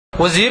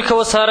wasiirka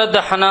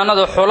wasaaradda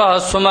xanaanada xoolaha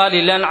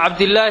Soomaaliland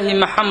Cabdillaahi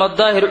Maxamed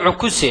Daahir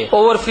Cukuse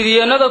oo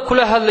warfidiyeenada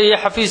kula hadlayay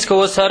xafiiska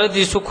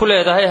wasaaradiisu ku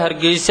leedahay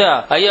Hargeysa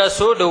ayaa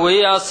soo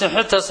dhaweeyay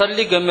ansixinta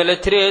saldhiga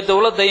military ee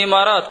dawladda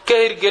Imaraadku ka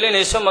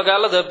hirgelinayso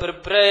magaalada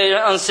Berbera ee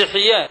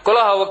ansixiyeen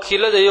golaha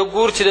wakiilada iyo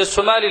guurtida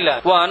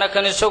Soomaaliland waana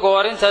kan isagoo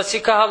arintaasi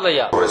ka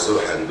hadlaya.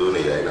 waxaan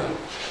doonayaa inaan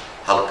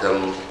halkan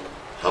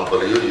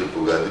hambaliyo iyo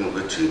bogaadin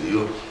uga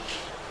jeediyo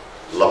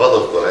labada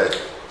gole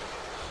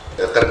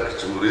ee qaranka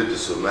Jamhuuriyadda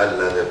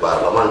Soomaaliland ee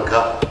baarlamaanka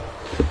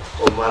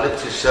oo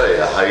maalintii shalay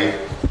ahayd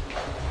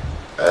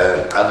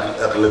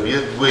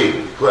aqlabiyad weyn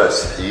ku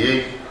ansixiyay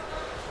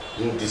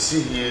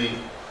hindisihii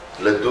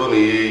la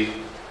doonayay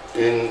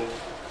in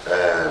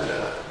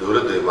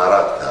dawladda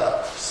Imaraadka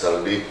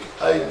saldhig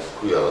ay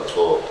ku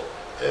yeelato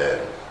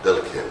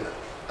dalkeena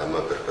ama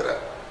Berbera.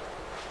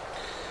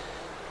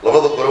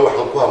 labada gole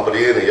waxaan ku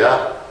hambaliyeynayaa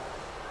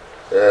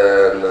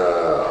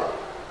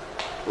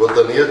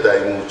wadaniyada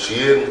ay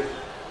muujiyeen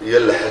iyo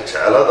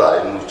laxajeclada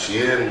ay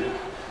muujiyeen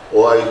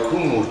oo ay ku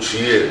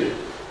muujiyeen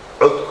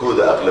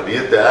codkooda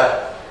aqlabiyadda ah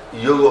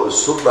iyagoo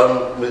isu dhan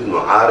mid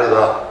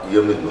mucaarida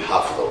iyo mid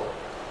muxaafida.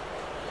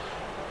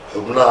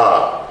 xubnaha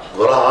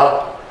golaha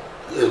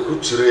ee ku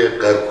jiray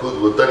qaarkood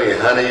wadani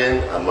ahaanayeen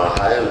ama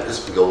ahaayeen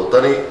xisbiga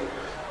wadani,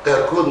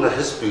 qaarkoodna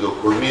xisbiga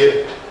kulmiye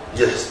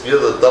iyo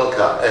xisbiyada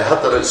dalka ee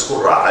haddana isku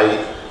raacay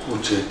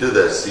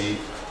ujeedadaasi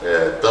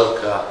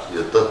dalka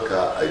iyo dadka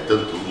ay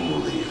danta u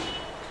moodayeen.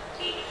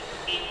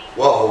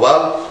 waa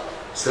hubaan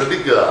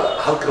saldhiga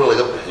halkan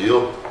laga bixiyo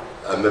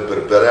ama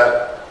Berbera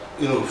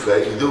inuu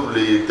faa'iido u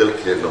leeyahay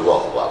dalkeenna. waa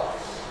hubaan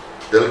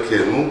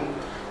dalkeennu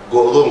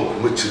go'doon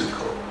kuma jiri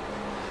karo,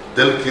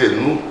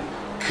 dalkeennu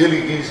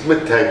keligiis ma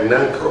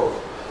taagnaan karo.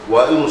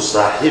 waa inuu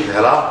saaxiib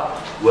helaa,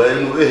 waa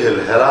inuu ehel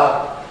helaa,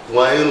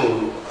 waa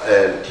inuu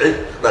cid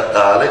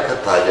dhaqaale ka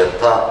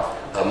taageerta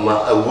ama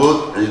awood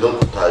ciidan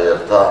ku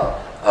taageerta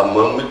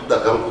ama mid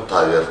dhaqan ku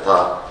taageerta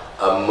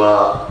ama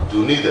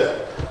dunida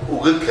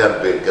uga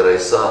kaambeen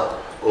garaysa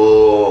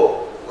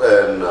oo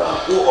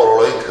u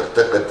ololeyn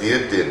karta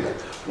qadiyadeena.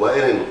 waa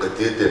inaynu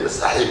qadiyadeena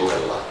saaxiib u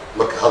helnaa.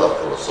 marka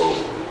hadalka la soo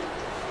ururiyo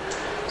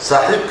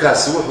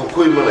saaxiibkaasi wuxuu ku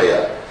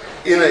imanayaa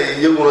inay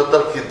iyaguna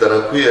dalkii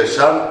daran ku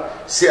yeeshaan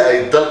si ay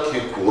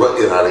dalkii kuula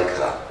ilaalin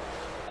karaan.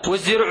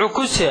 wasiir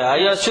Cukuse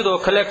ayaa sidoo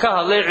kale ka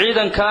hadlay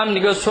ciidanka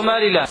amniga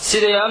Soomaaliland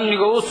siday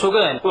amniga u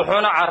sugeen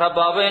wuxuuna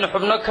carabaabay in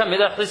xubno ka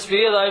mid ah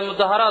xisbiyada ay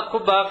mudaharaad ku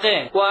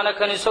baaqeen waana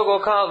kan isagoo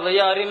ka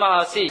hadlaya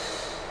arrimahaasi.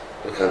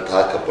 markaan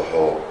taa ka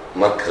baxo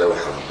mar kale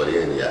waxaan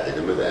baryaanayaa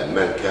ciidamada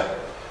ammaanka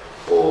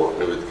oo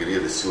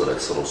nabadgelyada si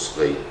wanaagsan u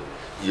sugay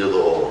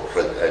iyadoo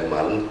rag ay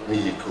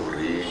maalmihii ka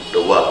horreeyay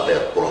dhawaaq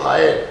dheer ku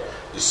lahaayeen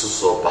isu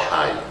soo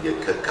baxay iyo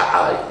ka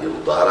kacay iyo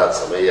mudaharaad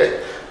sameeyay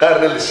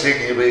qaarna la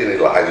sheegayba inay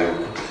lacag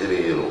ku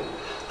bixinayeen.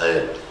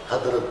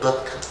 haddana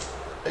dadka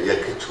ayaa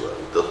ka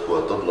jawaabay. dadku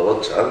waa dad nabad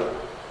jecel,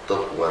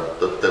 dadku waa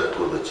dad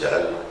dalkooda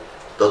jecel,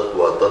 dadku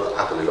waa dad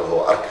caqli leh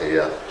oo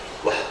arkaya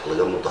wax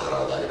laga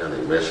mudaharaadaa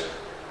inaanay meesha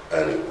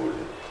aanay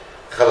oolin.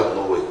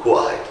 khaladna way ku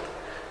ahayd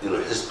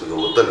inuu xisbiga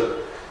wadani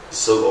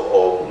isaga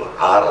oo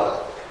mucaarada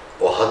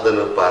oo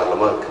haddana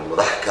baarlamaanka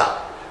madax ka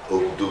oo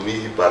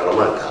gudoomiyihii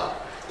baarlamaanka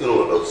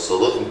inuu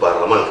codsado in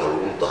baarlamaanka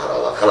lagu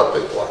mudaharaadaa. khalad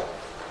bay ku ahayd.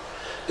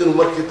 inuu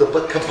markii dambe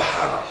ka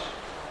baxaana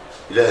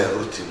ilaahay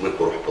hortii ma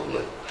qurux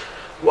badnay,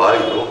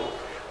 waayo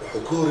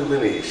wuxuu ka hor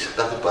imanayay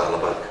shaqadii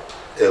baarlamaanka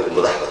ee uu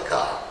madaxda ka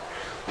ahaa.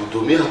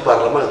 gudoomiyaha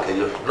baarlamaanka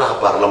iyo xubnaha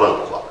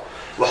baarlamaankuba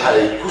waxa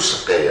ay ku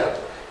shaqeeyaan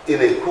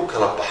inay ku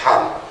kala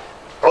baxaan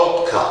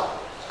codka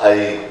ay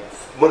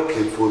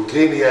markay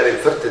footeynayaan ay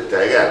farta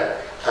taagaan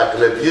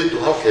aqlabiyaddu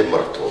halkay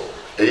marto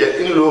ayaa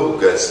in loo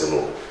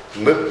hoggaansamo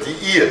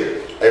mabdi'iyan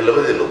ay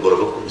labadeena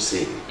golaha ku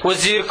dhisay.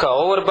 wasiirka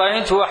oo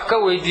warbaahintu wax ka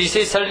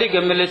weydiisay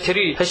saldhiga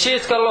military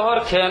heshiiska la hor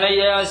keenay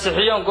ee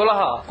ansixiyeen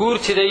golaha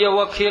guurtida iyo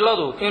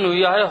wakiiladu inuu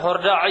yahay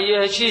hordhac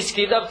iyo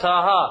heshiiskii dhabta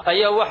ahaa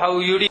ayaa waxa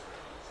uu yidhi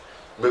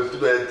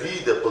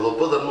mabaadi'da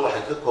qodobadan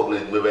waxay ka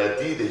koobnayd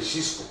mabaadi'da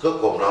heshiisku ka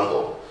koobnaan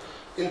doono.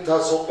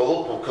 intaasoo qodob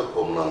buu ka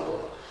koobnaan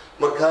doona.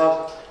 marka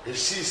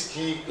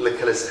heshiiskii la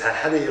kala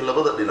saxaaxanayay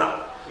labada dhinac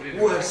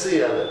wuu harsan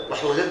yahay. wax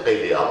laga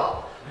qayliyaaba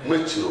ma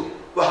jiro.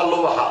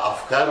 waxa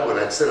afkaar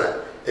wanaagsana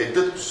ay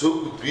dadku soo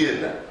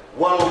gudbiyeenna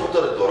waa lagu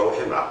dari doonaa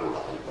wixii macquul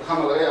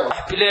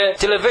ah.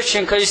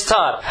 telefishinka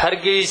Star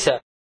Hargeysa.